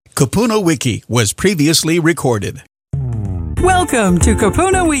KupunaWiki was previously recorded. Welcome to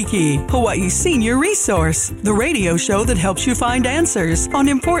KupunaWiki, Hawaii's senior resource, the radio show that helps you find answers on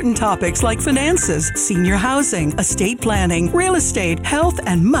important topics like finances, senior housing, estate planning, real estate, health,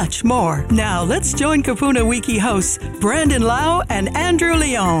 and much more. Now, let's join KupunaWiki hosts Brandon Lau and Andrew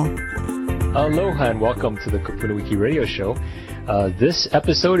Leon. Aloha and welcome to the KupunaWiki radio show. This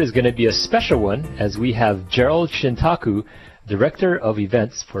episode is going to be a special one as we have Gerald Shintaku, Director of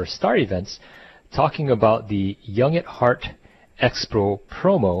Events for Star Events, talking about the Young at Heart Expo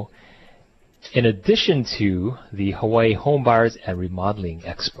promo in addition to the Hawaii Home Buyers and Remodeling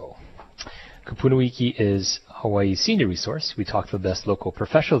Expo. KupunaWiki is Hawaii's senior resource. We talk to the best local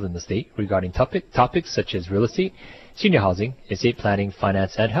professionals in the state regarding topics such as real estate, senior housing, estate planning,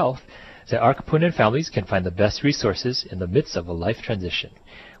 finance, and health, so our Kupunan families can find the best resources in the midst of a life transition.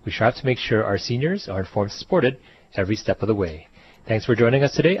 We strive to make sure our seniors are informed and supported every step of the way. Thanks for joining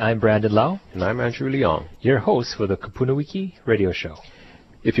us today. I'm Brandon Lau. And I'm Andrew Leon, your host for the KupunaWiki radio show.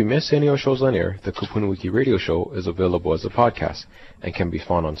 If you miss any of our shows on air, the KupunaWiki radio show is available as a podcast and can be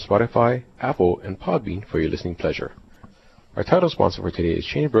found on Spotify, Apple, and Podbean for your listening pleasure. Our title sponsor for today is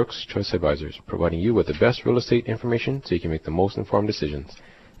Cheney Brooks Choice Advisors, providing you with the best real estate information so you can make the most informed decisions.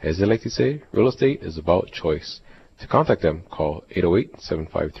 As they like to say, real estate is about choice. To contact them, call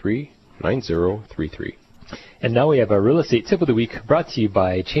 808-753-9033. And now we have our real estate tip of the week brought to you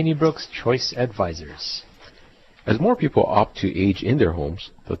by Cheney Brooks Choice Advisors. As more people opt to age in their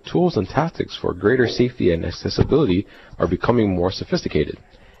homes, the tools and tactics for greater safety and accessibility are becoming more sophisticated.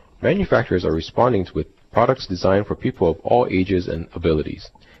 Manufacturers are responding with products designed for people of all ages and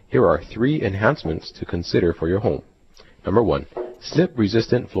abilities. Here are 3 enhancements to consider for your home. Number 1.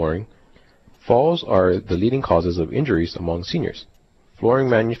 Slip-resistant flooring. Falls are the leading causes of injuries among seniors. Flooring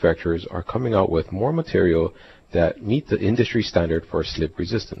manufacturers are coming out with more material that meet the industry standard for slip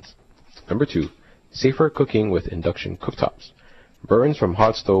resistance. Number 2. Safer cooking with induction cooktops. Burns from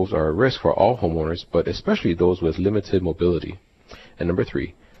hot stoves are a risk for all homeowners, but especially those with limited mobility. And number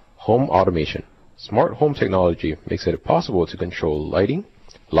 3. Home automation. Smart home technology makes it possible to control lighting,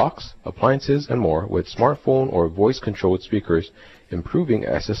 locks, appliances, and more with smartphone or voice-controlled speakers, improving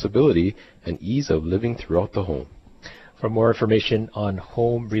accessibility and ease of living throughout the home. For more information on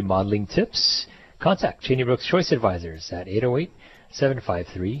home remodeling tips, contact Cheney Brooks Choice Advisors at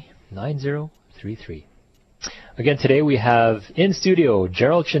 808-753-9033. Again, today we have in studio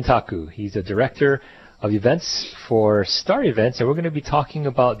Gerald Shintaku. He's the Director of Events for Star Events, and we're going to be talking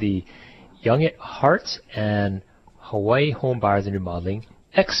about the Young at Heart and Hawaii Home Buyers and Remodeling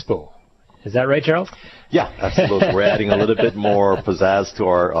Expo. Is that right, Gerald? Yeah, absolutely. We're adding a little bit more pizzazz to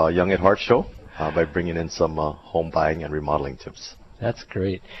our Young at Heart show by bringing in some home buying and remodeling tips. That's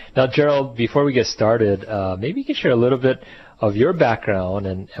great. Now, Gerald, before we get started, maybe you can share a little bit of your background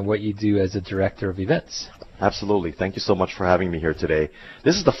and what you do as a Director of Events. Absolutely. Thank you so much for having me here today.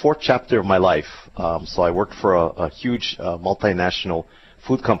 This is the 4th chapter of my life. So I worked for a huge multinational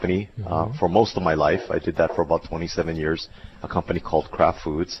food company for most of my life. I did that for about 27 years, a company called Kraft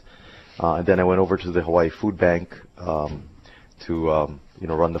Foods. And then I went over to the Hawaii Food Bank to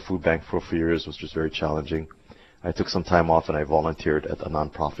run the food bank for a few years, which was very challenging. I took some time off and I volunteered at a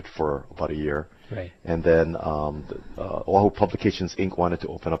nonprofit for about a year. Right. And then Oahu Publications Inc. wanted to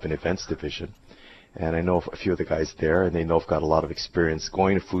open up an events division. And I know a few of the guys there, and they know I've got a lot of experience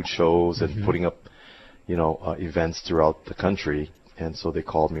going to food shows and putting up, events throughout the country. And so they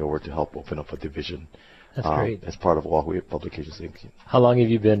called me over to help open up a division. That's great. As part of Oahu Publications Inc. How long have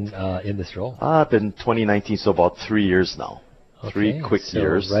you been in this role? I've been 2019, so about 3 years now. Okay. 3 quick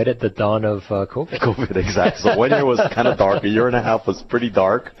years. Right at the dawn of COVID. COVID, exactly. So 1 year was kind of dark. A year and a half was pretty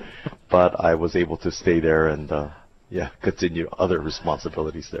dark, but I was able to stay there and continue other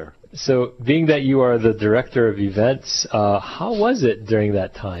responsibilities there. So being that you are the Director of Events, how was it during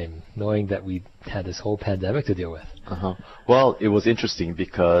that time, knowing that we had this whole pandemic to deal with? Well, it was interesting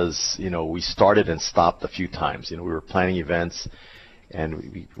because, we started and stopped a few times. We were planning events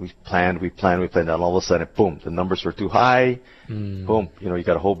and we planned, and all of a sudden, boom, the numbers were too high. Boom, you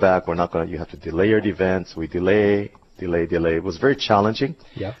got to hold back. You have to delay your events. We delay. It was very challenging.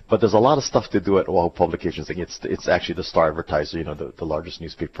 Yeah. But there's a lot of stuff to do at Oahu Publications. It's actually the Star Advertiser, the largest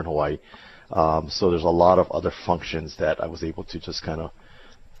newspaper in Hawaii. So there's a lot of other functions that I was able to just kind of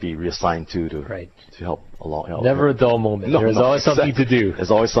be reassigned to help along. Never a dull moment. There's always something to do.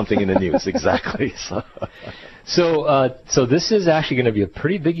 There's always something in the news. Exactly. So this is actually going to be a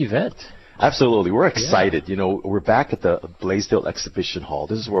pretty big event. Absolutely. We're excited. We're back at the Blaisdell Exhibition Hall.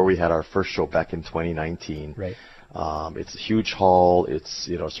 This is where we had our first show back in 2019. Right. It's a huge hall. It's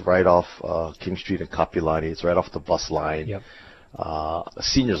right off King Street and Kapilani. It's right off the bus line. Yep.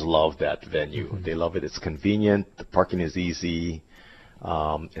 Seniors love that venue. They love it. It's convenient. The parking is easy.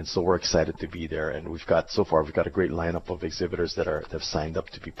 And so we're excited to be there. And so far we've got a great lineup of exhibitors that have signed up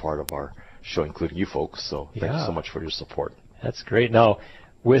to be part of our show, including you folks. So thank you so much for your support. That's great. Now,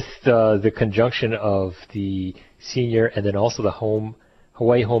 with the conjunction of the senior and then also the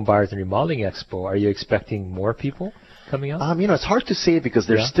Hawaii Home Buyers and Remodeling Expo, are you expecting more people coming out? It's hard to say because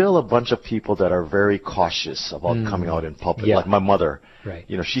there's still a bunch of people that are very cautious about coming out in public. Like my mother,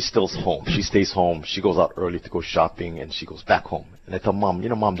 she's still home. She stays home. She goes out early to go shopping, and she goes back home. And I tell Mom,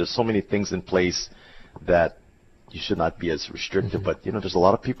 Mom, there's so many things in place that you should not be as restrictive. But, there's a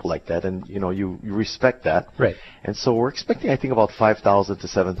lot of people like that, and, you respect that. Right. And so we're expecting, I think, about 5,000 to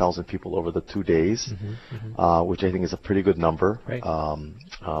 7,000 people over the 2 days, which I think is a pretty good number. Right.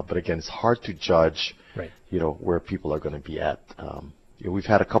 But, again, it's hard to judge, where people are going to be at. We've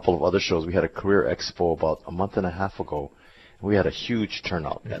had a couple of other shows. We had a Career Expo about a month and a half ago. And we had a huge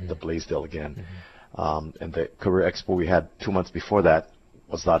turnout at the Blaisdell again. And the Career Expo we had 2 months before that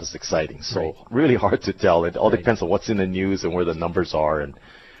was not as exciting. So really hard to tell. It all depends on what's in the news and where the numbers are and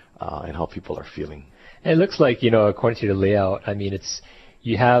how people are feeling. And it looks like, according to the layout,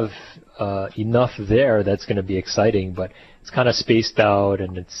 you have enough there that's going to be exciting, but it's kind of spaced out,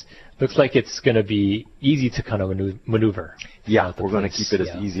 and looks like it's going to be easy to kind of maneuver. Yeah, we're going to keep it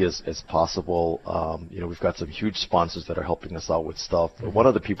as easy as possible. We've got some huge sponsors that are helping us out with stuff. One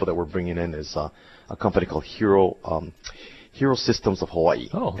of the people that we're bringing in is a company called Hero Systems of Hawaii.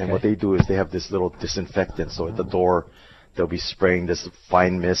 And what they do is they have this little disinfectant. So at the door, they'll be spraying this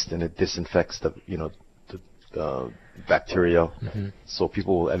fine mist, and it disinfects the bacteria. So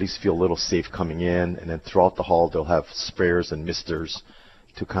people will at least feel a little safe coming in. And then throughout the hall, they'll have sprayers and misters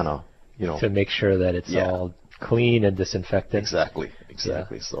to kind of, to make sure that it's all clean and disinfected.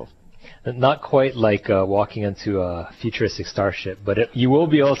 Exactly. So. Not quite like walking into a futuristic starship, but you will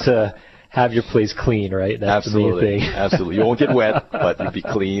be able to have your place clean, right? That's the main thing. Absolutely. You won't get wet, but you'll be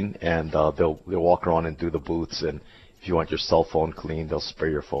clean, and they'll walk around and do the booths. And if you want your cell phone clean, they'll spray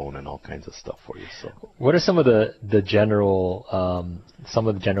your phone and all kinds of stuff for you. So, what are some of the general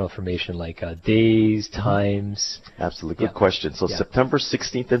information like days, times? Absolutely, good question. So September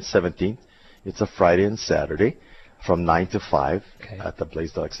 16th and 17th, it's a Friday and Saturday, from 9 to 5 at the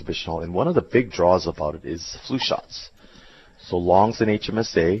Blaisdell Exhibition Hall. And one of the big draws about it is flu shots. So Longs and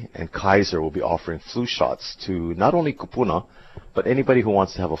HMSA and Kaiser will be offering flu shots to not only Kupuna, but anybody who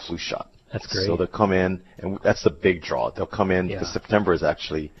wants to have a flu shot. That's great. So they'll come in, and that's the big draw. They'll come in, because September is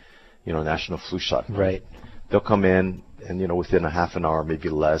actually, National Flu Shot Month. Right. They'll come in, and, within a half an hour, maybe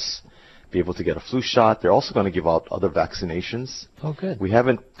less, be able to get a flu shot. They're also going to give out other vaccinations. Oh, good. We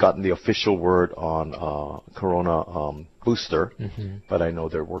haven't gotten the official word on Corona booster, but I know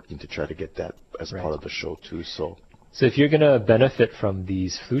they're working to try to get that as part of the show, too. So if you're going to benefit from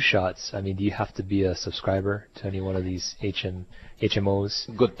these flu shots, do you have to be a subscriber to any one of these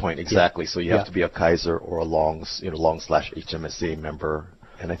HMOs? Good point, exactly. So you have to be a Kaiser or a Longs, Long/HMSA member.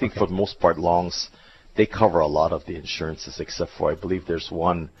 And I think for the most part, Longs, they cover a lot of the insurances, except for, I believe there's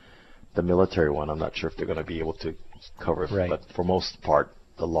one, the military one. I'm not sure if they're going to be able to cover it, but for most part,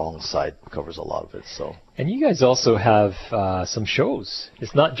 the Long side covers a lot of it. So. And you guys also have some shows.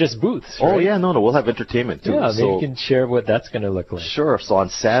 It's not just booths, right? Oh, yeah, no, we'll have entertainment, too. Yeah, maybe you can share what that's going to look like. Sure. So on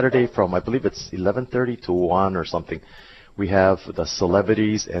Saturday from, I believe it's 11:30 to 1 or something, we have the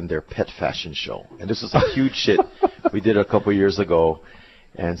celebrities and their pet fashion show. And this is a huge hit. We did it a couple years ago.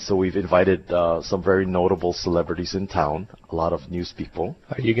 And so we've invited some very notable celebrities in town, a lot of news people.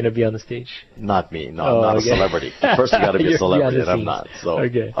 Are you going to be on the stage? Not me. No, I'm not a celebrity. First, you got to be a celebrity, and I'm not. So,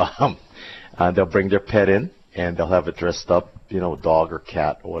 and they'll bring their pet in, and they'll have it dressed up, dog or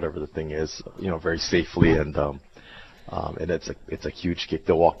cat or whatever the thing is, very safely. And it's a huge kick.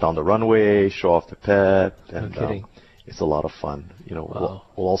 They'll walk down the runway, show off the pet, and it's a lot of fun. We'll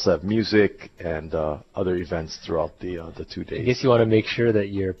also have music and other events throughout the 2 days. I guess you want to make sure that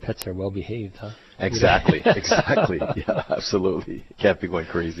your pets are well behaved, huh? Exactly. Yeah, absolutely. Can't be going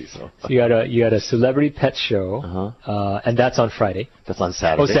crazy. So you got a celebrity pet show, and that's on Friday. That's on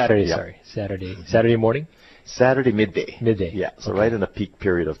Saturday. Oh, Saturday. Sorry, Saturday morning. Saturday midday. Midday. Yeah. So right in a peak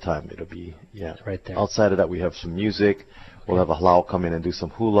period of time, it'll be right there. Outside of that, we have some music. We'll have a halau come in and do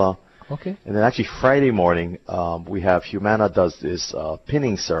some hula. Okay. And then actually Friday morning, we have Humana does this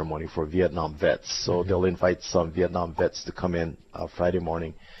pinning ceremony for Vietnam vets. So they'll invite some Vietnam vets to come in Friday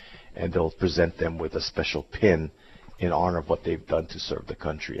morning, and they'll present them with a special pin in honor of what they've done to serve the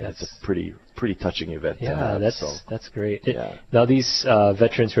country. And it's a pretty touching event. Yeah, that's great. Now these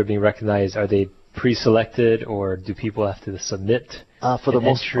veterans who are being recognized, are they pre-selected, or do people have to submit for the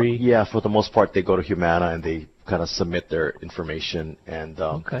most part, for the most part, they go to Humana and they kind of submit their information, and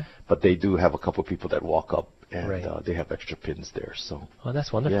Okay. but they do have a couple of people that walk up, and Right. they have extra pins there. So Oh,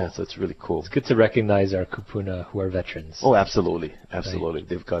 that's wonderful. yeah, so it's really cool. It's good to recognize our kupuna who are veterans. Oh, absolutely, absolutely.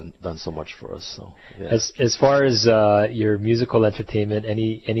 They've done so much for us. So yeah. As far as your musical entertainment,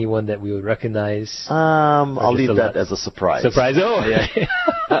 anyone that we would recognize? I'll just leave a that lot- as a surprise. Surprise! Oh, Yeah.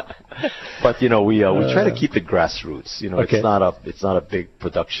 But we try to keep it grassroots. Okay. It's not a big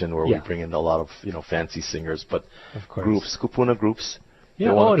production where we Yeah. bring in a lot of fancy singers, but Of course. groups, kupuna groups. Yeah,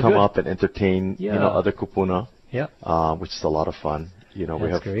 they want to come good. up and entertain Yeah. other kupuna, Yeah. which is a lot of fun. We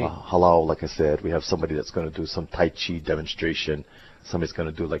That's have great. halal, like I said. We have somebody that's going to do some Tai Chi demonstration. Somebody's going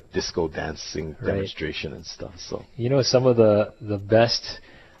to do like disco dancing Right. demonstration and stuff. So Some of the best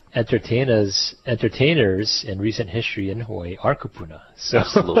entertainers in recent history in Hawaii are kupuna. So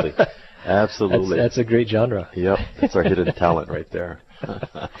absolutely, absolutely. that's a great genre. Yep, that's our hidden talent right there.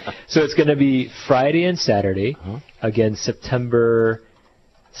 So it's going to be Friday and Saturday, again September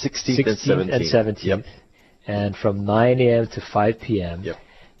 16th and 17th. and 17th, Yep. and from 9 a.m. to 5 p.m. Yep.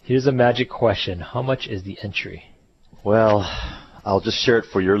 Here's a magic question: how much is the entry? Well, I'll just share it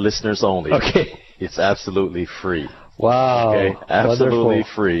for your listeners only. Okay. It's absolutely free. Wow. Okay, absolutely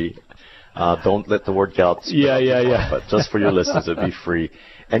Wonderful. free. Don't let the word get out. Yeah. But just for your listeners, it'll be free.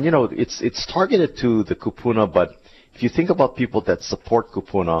 And it's targeted to the kupuna, but if you think about people that support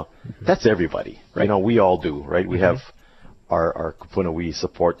kupuna, that's everybody. Right. We all do, right? We have our kupuna we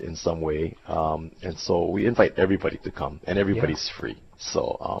support in some way, and so we invite everybody to come, and everybody's free. So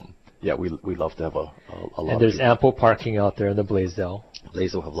we love to have a lot And of there's people. ample parking out there in the Blaisdell.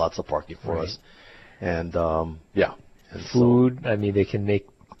 Lays will have lots of parking for Right. us, and and Food, I mean, they can make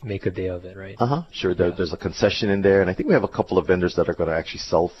a day of it, right? Sure. There's a concession in there, and I think we have a couple of vendors that are going to actually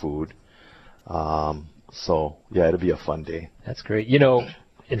sell food. So yeah, it'll be a fun day. That's great.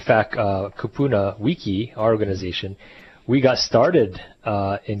 In fact, KupunaWiki, our organization, we got started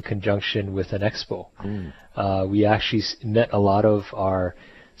in conjunction with an expo. We actually met a lot of our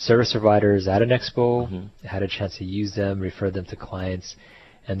service providers at an expo, had a chance to use them, refer them to clients,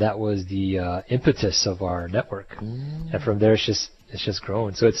 and that was the impetus of our network. And from there, it's just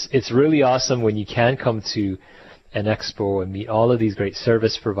grown. So it's really awesome when you can come to an expo and meet all of these great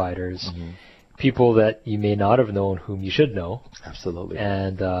service providers, people that you may not have known whom you should know. Absolutely.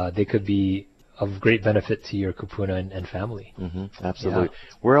 And they could be of great benefit to your kupuna and family. Absolutely.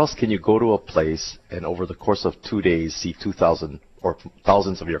 Yeah. Where else can you go to a place and over the course of 2 days see 2,000 or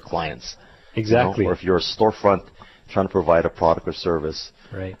thousands of your clients? Exactly. Or if you're a storefront trying to provide a product or service,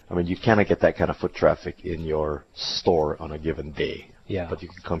 Right. I mean, you cannot get that kind of foot traffic in your store on a given day. Yeah. But you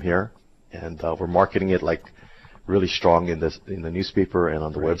can come here, and we're marketing it like really strong in the newspaper and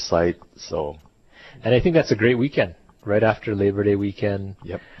on the Right. website. So. And I think that's a great weekend, right after Labor Day weekend.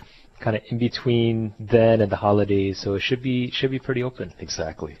 Yep. Kind of in between then and the holidays, so it should be pretty open.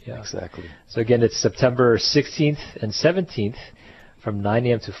 Exactly. Yeah. Exactly. So again, it's September 16th and 17th from 9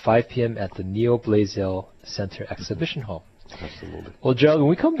 a.m. to 5 p.m. at the Neo Blaisdell Center Exhibition Hall. Absolutely. Well, Gerald, when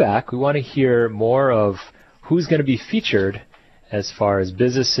we come back, we want to hear more of who's going to be featured as far as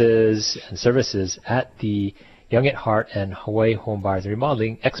businesses and services at the Young at Heart and Hawaii Home Buyers and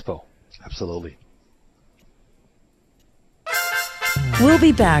Remodeling Expo. Absolutely. We'll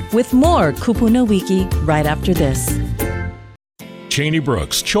be back with more KupunaWiki right after this. Cheney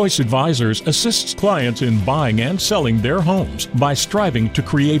Brooks Choice Advisors assists clients in buying and selling their homes by striving to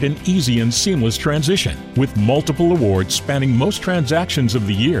create an easy and seamless transition. With multiple awards spanning most transactions of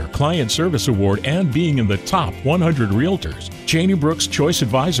the year, Client Service Award, and being in the top 100 realtors, Cheney Brooks Choice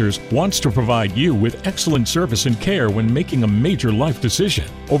Advisors wants to provide you with excellent service and care when making a major life decision.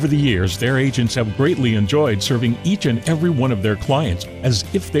 Over the years, their agents have greatly enjoyed serving each and every one of their clients as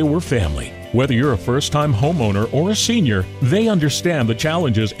if they were family. Whether you're a first-time homeowner or a senior, they understand the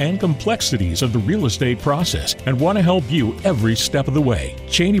challenges and complexities of the real estate process and want to help you every step of the way.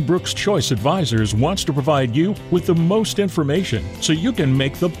 Cheney Brooks Choice Advisors wants to provide you with the most information so you can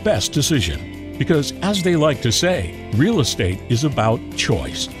make the best decision. Because, as they like to say, real estate is about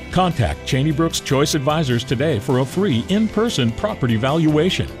choice. Contact Cheney Brooks Choice Advisors today for a free in-person property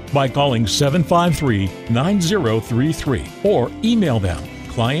valuation by calling 753-9033 or email them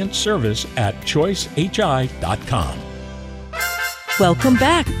clientservice@choicehi.com. Welcome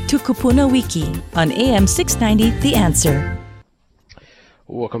back to KupunaWiki on AM 690 The Answer.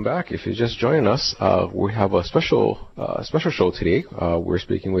 Welcome back. If you're just joining us, we have a special show today. We're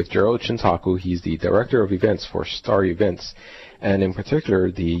speaking with Gerald Shintaku. He's the Director of Events for Star Events, and in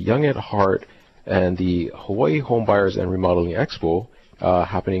particular, the Young at Heart and the Hawaii Home Buyers and Remodeling Expo,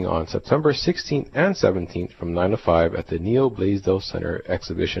 happening on September 16th and 17th from 9 to 5 at the Neo Blaisdell Center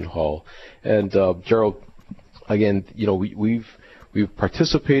Exhibition Hall. And Gerald, again, we've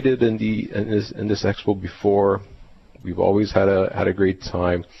participated in this expo before. We've always had a great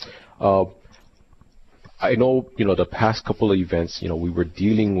time. I know, the past couple of events, we were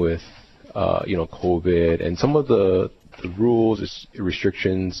dealing with, COVID and some of the rules,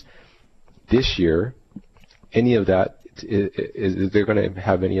 restrictions this year. Any of that, is there going to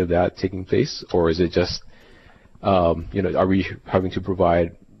have any of that taking place, or is it just, are we having to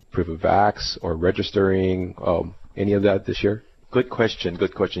provide proof of vax or registering, any of that this year? Good question.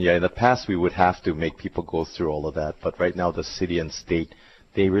 Yeah, in the past we would have to make people go through all of that, but right now the city and state,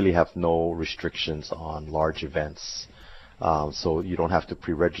 they really have no restrictions on large events. So you don't have to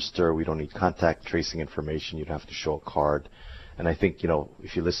pre-register. We don't need contact tracing information. You don't have to show a card. And I think,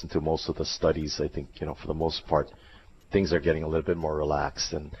 if you listen to most of the studies, I think, for the most part, things are getting a little bit more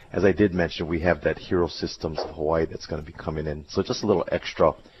relaxed. And as I did mention, we have that Hero Systems of Hawaii that's going to be coming in. So just a little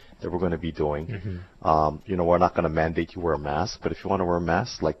extra that we're going to be doing. We're not going to mandate you wear a mask, but if you want to wear a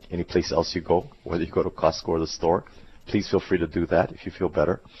mask, like any place else you go, whether you go to Costco or the store, please feel free to do that if you feel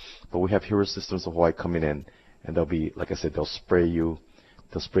better. But we have Hero Systems of Hawaii coming in, and they'll be, like I said, they'll spray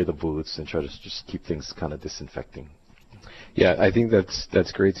the booths and try to just keep things kind of disinfecting. Yeah, I think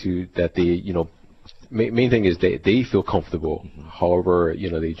that's great too, that they, main thing is they feel comfortable, however,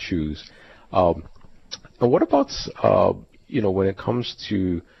 they choose. And what about, when it comes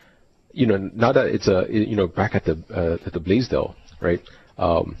to, now that it's back at the Blaisdell, right?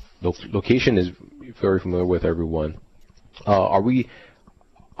 Location is very familiar with everyone. Are we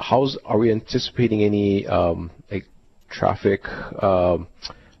anticipating any like traffic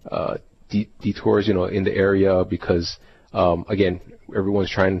detours, in the area, because again, everyone's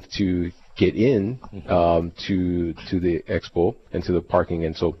trying to get in to the expo and to the parking,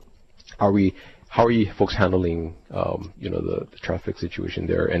 and so how are you folks handling the traffic situation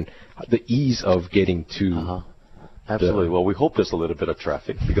there and the ease of getting to? Absolutely. Well, we hope there's a little bit of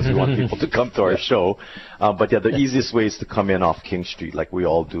traffic because we want people to come to our show. But yeah, the easiest way is to come in off King Street, like we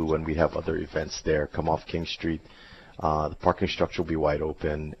all do when we have other events there. Come off King Street. The parking structure will be wide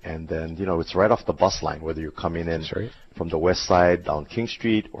open, and then it's right off the bus line. Whether you're coming in from the west side down King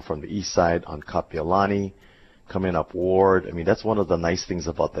Street or from the east side on Kapiolani, coming up Ward. I mean, that's one of the nice things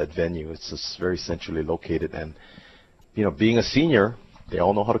about that venue. It's just very centrally located, and being a senior, they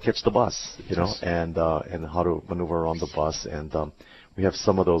all know how to catch the bus, and how to maneuver around the bus. And we have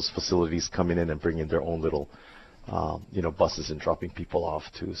some of those facilities coming in and bringing their own little, buses and dropping people off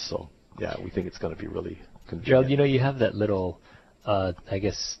too. So yeah, we think it's going to be really convenient. Gerald, you have that little, I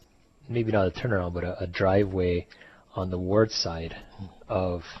guess, maybe not a turnaround, but a driveway on the Ward side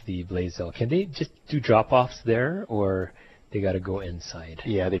of the Blaisdell. Can they just do drop-offs there, or they got to go inside?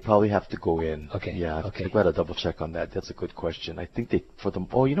 Yeah, they probably have to go in. Okay. Yeah, okay. I've got to double check on that. That's a good question. I think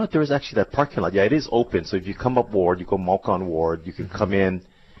there is actually that parking lot. Yeah, it is open. So if you come up Ward, you go Malcon Ward, you can come in.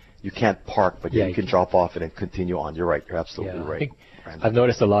 You can't park, but you can drop off and then continue on. You're right. You're absolutely right. I've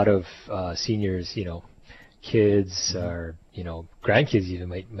noticed a lot of seniors, kids or grandkids even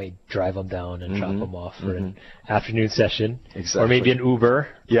might drive them down and drop them off for an afternoon session, or maybe an Uber.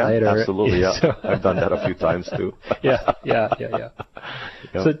 Yeah, later. Absolutely. Yeah, so I've done that a few times too. Yeah.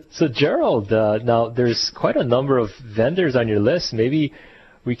 So Gerald, now there's quite a number of vendors on your list. Maybe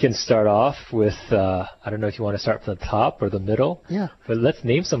we can start off with I don't know if you want to start from the top or the middle. Yeah. But let's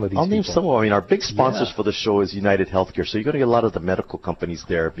name some of these. I'll name some of them. I mean, our big sponsors for the show is United Healthcare. So you're going to get a lot of the medical companies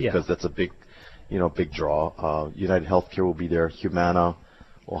there because that's a big draw. United Healthcare will be there. Humana,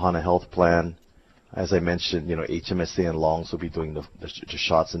 Ohana Health Plan. As I mentioned, HMSA and Longs will be doing the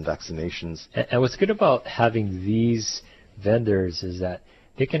shots and vaccinations. And what's good about having these vendors is that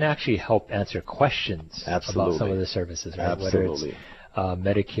they can actually help answer questions about some of the services, right? Absolutely. Whether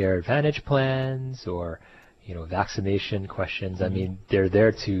it's Medicare Advantage plans or vaccination questions. I mean, they're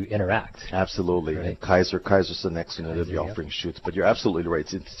there to interact. Absolutely. Right? And Kaiser's the next one. They'll be offering shoots. But you're absolutely right.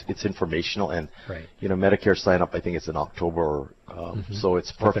 It's informational. And, Medicare sign up, I think it's in October. So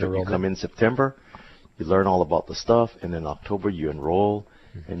it's perfect. You come in September, you learn all about the stuff, and in October you enroll,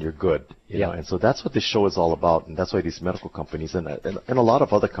 and you're good. You know? And so that's what this show is all about. And that's why these medical companies and a lot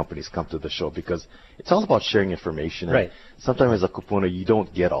of other companies come to the show, because it's all about sharing information. And sometimes as a kupuna, you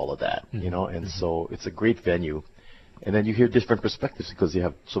don't get all of that, and so it's a great venue. And then you hear different perspectives because you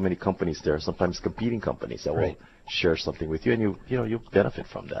have so many companies there, sometimes competing companies that will share something with you, and you benefit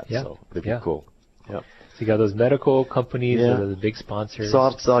from that. So it'd be cool. Yeah. So you got those medical companies that are the big sponsors. So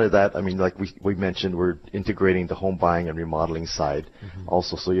outside of that, I mean, like we mentioned, we're integrating the home buying and remodeling side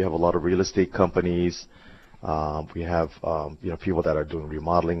also. So you have a lot of real estate companies. We have people that are doing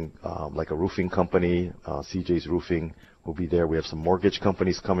remodeling, like a roofing company. CJ's Roofing will be there. We have some mortgage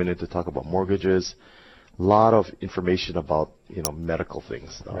companies coming in to talk about mortgages. lot of information about, medical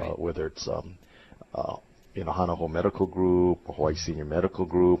things, Right. whether it's, Hanaho Medical Group or Hawaii Senior Medical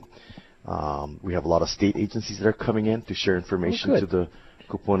Group. We have a lot of state agencies that are coming in to share information to the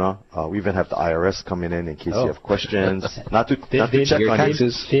kupuna. We even have the IRS coming in case you have questions. Not to check your on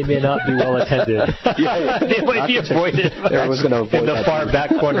taxes. They may not be well attended. They might be avoided. Everyone's going to avoid in the far back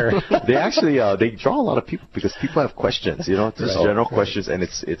corner. They actually they draw a lot of people because people have questions, just general questions, and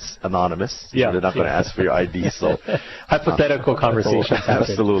it's anonymous. Yeah, they're not going to ask for your ID, so hypothetical conversations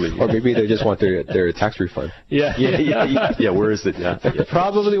happen. Absolutely. Or maybe they just want their tax refund. Yeah. Where is it? Yeah. It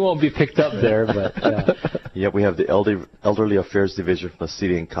probably won't be picked up there, but yeah. We have the Elderly Affairs Division from the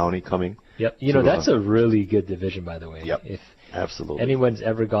city and county coming. Yep. That's a really good division, by the way. Yep. If absolutely anyone's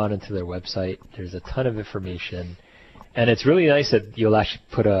ever gone into their website, there's a ton of information. And it's really nice that you'll actually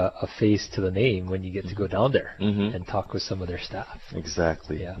put a face to the name when you get to go down there and talk with some of their staff.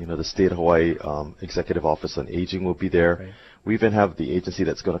 Exactly. Yeah. The State of Hawaii Executive Office on Aging will be there. Right. We even have the agency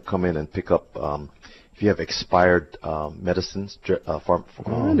that's going to come in and pick up if you have expired medicines,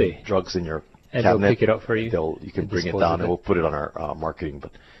 drugs in your and cabinet. they'll pick it up for you. You can bring it down, and we'll put it on our marketing.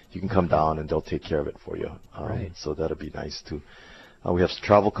 But you can come down, and they'll take care of it for you. Right. So that'll be nice too. We have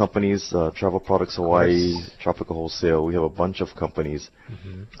travel companies, Travel Products Hawaii, Tropical Wholesale. We have a bunch of companies.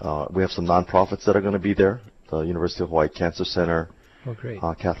 We have some nonprofits that are going to be there. The University of Hawaii Cancer Center. Oh, great.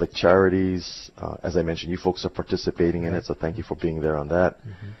 Catholic Charities. As I mentioned, you folks are participating in it, so thank you for being there on that.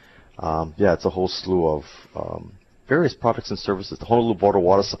 It's a whole slew of various products and services. The Honolulu Board of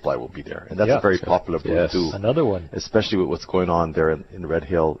Water Supply will be there, and that's a very popular booth too. Another one. Especially with what's going on there in Red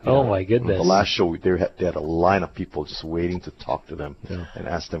Hill. Oh my goodness. The last show, they had a line of people just waiting to talk to them and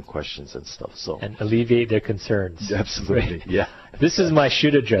ask them questions and stuff. So and alleviate their concerns. Absolutely. Right. Yeah. This is my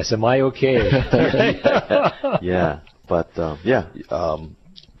shoot address. Am I okay? Yeah. But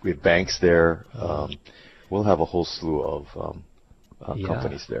we have banks there. We'll have a whole slew of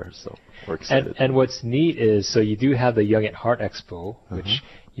companies there. So we're excited. And what's neat is, so you do have the Young at Heart Expo, which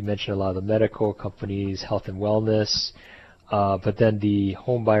you mentioned a lot of the medical companies, health and wellness, but then the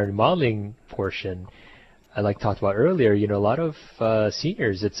home buyer remodeling portion, I talked about earlier, a lot of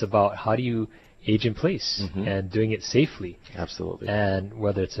seniors, it's about how do you age in place and doing it safely. Absolutely. And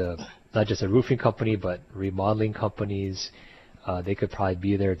whether it's not just a roofing company, but remodeling companies, they could probably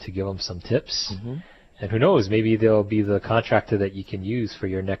be there to give them some tips. And who knows, maybe they'll be the contractor that you can use for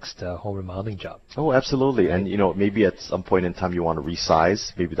your next home remodeling job. Oh, absolutely. And, maybe at some point in time you want to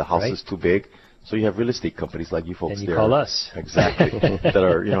resize. Maybe the house is too big. So you have real estate companies like you folks and you there. call us. Exactly. that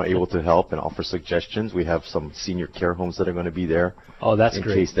are, able to help and offer suggestions. We have some senior care homes that are going to be there. Oh, that's in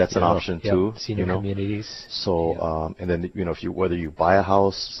great. case that's an option too. Senior communities. So, and then, whether you buy a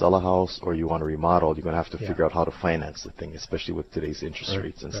house, sell a house, or you want to remodel, you're going to have to figure out how to finance the thing, especially with today's interest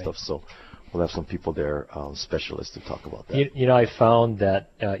rates and stuff. So we'll have some people there, specialists, to talk about that. I found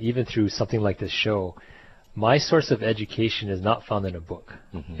that even through something like this show, my source of education is not found in a book.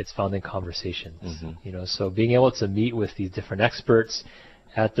 It's found in conversations. So being able to meet with these different experts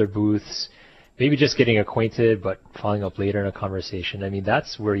at their booths, maybe just getting acquainted, but following up later in a conversation. I mean,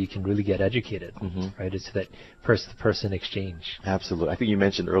 that's where you can really get educated, right? It's that person-to-person exchange. Absolutely. I think you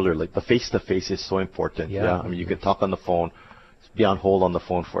mentioned earlier, the face-to-face is so important. I mean, you can talk on the phone, be on hold on the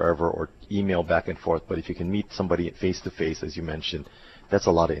phone forever, or email back and forth. But if you can meet somebody face-to-face, as you mentioned, that's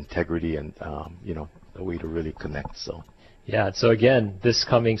a lot of integrity and, a way to really connect. So. Yeah. So again, this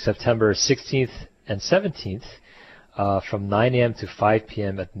coming September 16th and 17th, from 9 a.m. to 5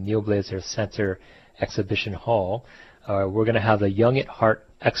 p.m. at the Neil Blazer Center Exhibition Hall, we're going to have the Young at Heart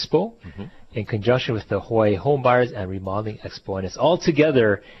Expo in conjunction with the Hawaii Home Buyers and Remodeling Expo. And it's all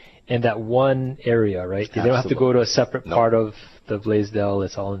together in that one area, right? They don't have to go to a separate part of the Blaisdell.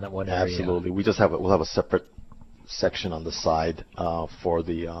 It's all in that one area. Absolutely. We'll have a separate section on the side for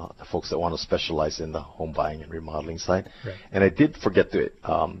the folks that want to specialize in the home buying and remodeling side. Right. And I did forget to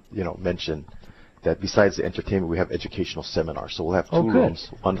mention that besides the entertainment, we have educational seminars. So we'll have two rooms,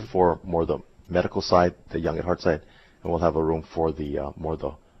 one for more the medical side, the Young at Heart side, and we'll have a room for the more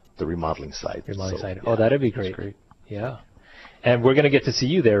the remodeling side. Side. Oh, that'd be great. Great. Yeah. And we're going to get to see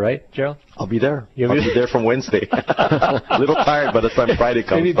you there, right, Gerald? I'll be there. I'll be there from Wednesday. A little tired by the time Friday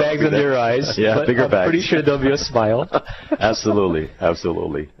comes. Maybe bags under your eyes. Yeah, bigger bags. I'm pretty sure there'll be a smile. Absolutely.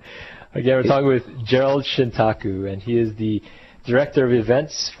 Again, we're talking with Gerald Shintaku, and he is the Director of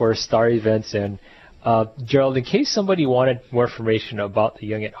Events for Star Events. And Gerald, in case somebody wanted more information about the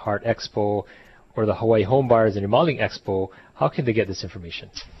Young at Heart Expo or the Hawaii Home Buyers and Remodeling Expo, how can they get this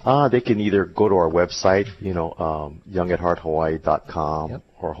information? They can either go to our website, youngathearthawaii.com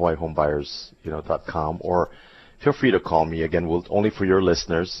or hawaiihomebuyers.com, or feel free to call me. Again, only for your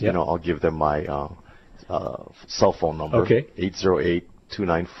listeners, I'll give them my cell phone number. Okay.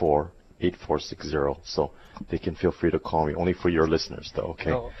 808-294-8460. So they can feel free to call me. Only for your listeners, though.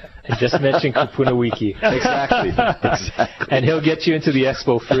 Okay. Oh, and just mention KupunaWiki. Exactly. And he'll get you into the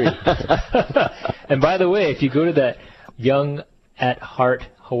expo free. And by the way, if you go to that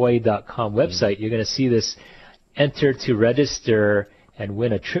young@hearthawaii.com website, you're going to see this enter to register and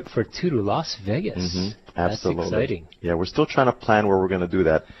win a trip for two to Las Vegas. Absolutely. That's exciting. Yeah, we're still trying to plan where we're going to do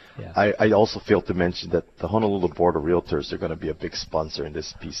that. Yeah. I also failed to mention that the Honolulu Board of Realtors are going to be a big sponsor in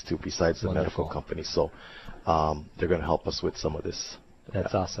this piece too, besides the Wonderful. medical company. So they're going to help us with some of this.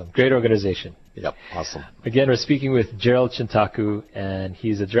 That's awesome. Great organization. Yep, awesome. Again, we're speaking with Gerald Shintaku, and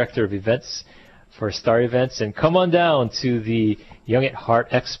he's the director of events for Star Events. And come on down to the Young at Heart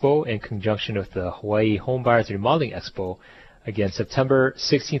Expo in conjunction with the Hawaii Home Buyers Remodeling Expo. Again, September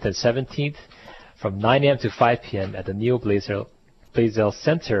 16th and 17th from 9 a.m. to 5 p.m. at the Neo Blaisdell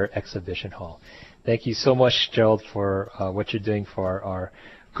Center Exhibition Hall. Thank you so much, Gerald, for what you're doing for our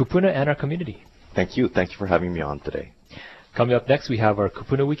kupuna and our community. Thank you. Thank you for having me on today. Coming up next, we have our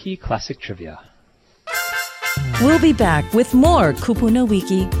KupunaWiki Classic Trivia. We'll be back with more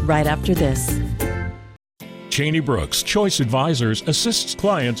KupunaWiki right after this. Cheney Brooks Choice Advisors assists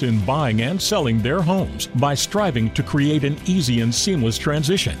clients in buying and selling their homes by striving to create an easy and seamless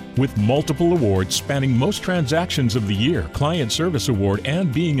transition. With multiple awards spanning most transactions of the year, Client Service Award,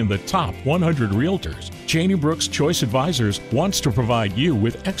 and being in the top 100 realtors, Cheney Brooks Choice Advisors wants to provide you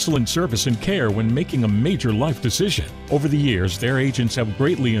with excellent service and care when making a major life decision. Over the years, their agents have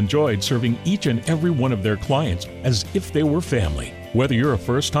greatly enjoyed serving each and every one of their clients as if they were family. Whether you're a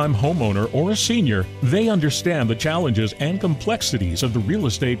first-time homeowner or a senior, they understand the challenges and complexities of the real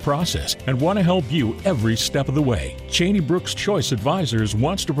estate process and want to help you every step of the way. Cheney Brooks Choice Advisors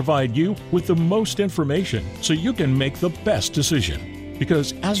wants to provide you with the most information so you can make the best decision.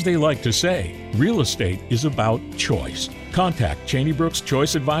 Because, as they like to say, real estate is about choice. Contact Cheney Brooks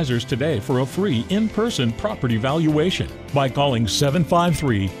Choice Advisors today for a free in-person property valuation by calling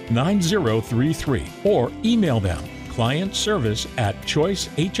 753-9033 or email them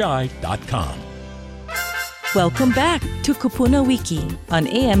clientservice@choicehi.com. Welcome back to KupunaWiki on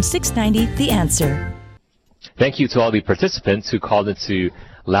AM 690 The Answer. Thank you to all the participants who called into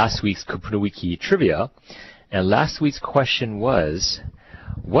last week's KupunaWiki trivia. And last week's question was,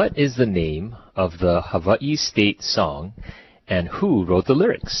 what is the name of the Hawaii state song and who wrote the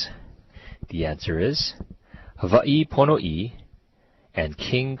lyrics? The answer is Hawaii Pono'i and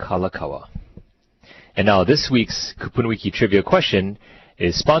King Kalakaua. And now this week's KupunaWiki trivia question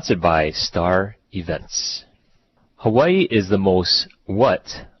is sponsored by Star Events. Hawaii is the most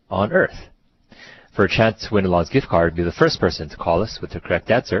what on earth? For a chance to win a Law's gift card, be the first person to call us with the correct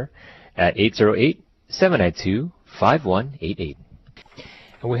answer at 808-792-5188.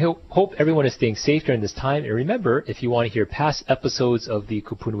 And we hope everyone is staying safe during this time. And remember, if you want to hear past episodes of the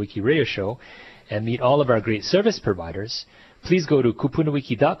KupunaWiki radio show and meet all of our great service providers, please go to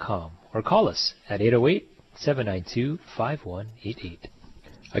KupunaWiki.com or call us at 808-792-5188.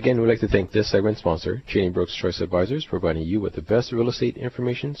 Again, we'd like to thank this segment sponsor, Cheney Brooks Choice Advisors, providing you with the best real estate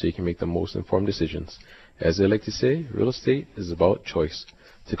information so you can make the most informed decisions. As they like to say, real estate is about choice.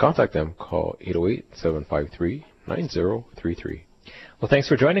 To contact them, call 808-753-9033. Well, thanks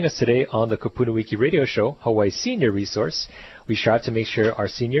for joining us today on the KupunaWiki radio show, Hawaii's senior resource. We strive to make sure our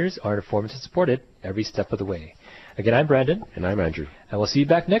seniors are informed and supported every step of the way. Again, I'm Brandon. And I'm Andrew. And we'll see you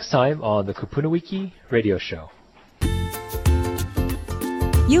back next time on the KupunaWiki radio show.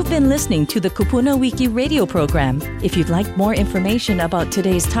 You've been listening to the KupunaWiki radio program. If you'd like more information about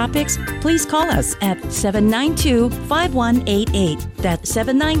today's topics, please call us at 792-5188. That's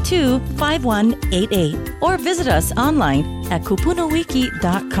 792-5188. Or visit us online at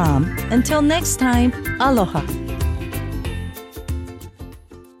KupunaWiki.com. Until next time, aloha.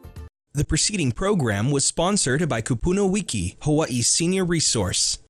 The preceding program was sponsored by KupunaWiki, Hawaii's senior resource.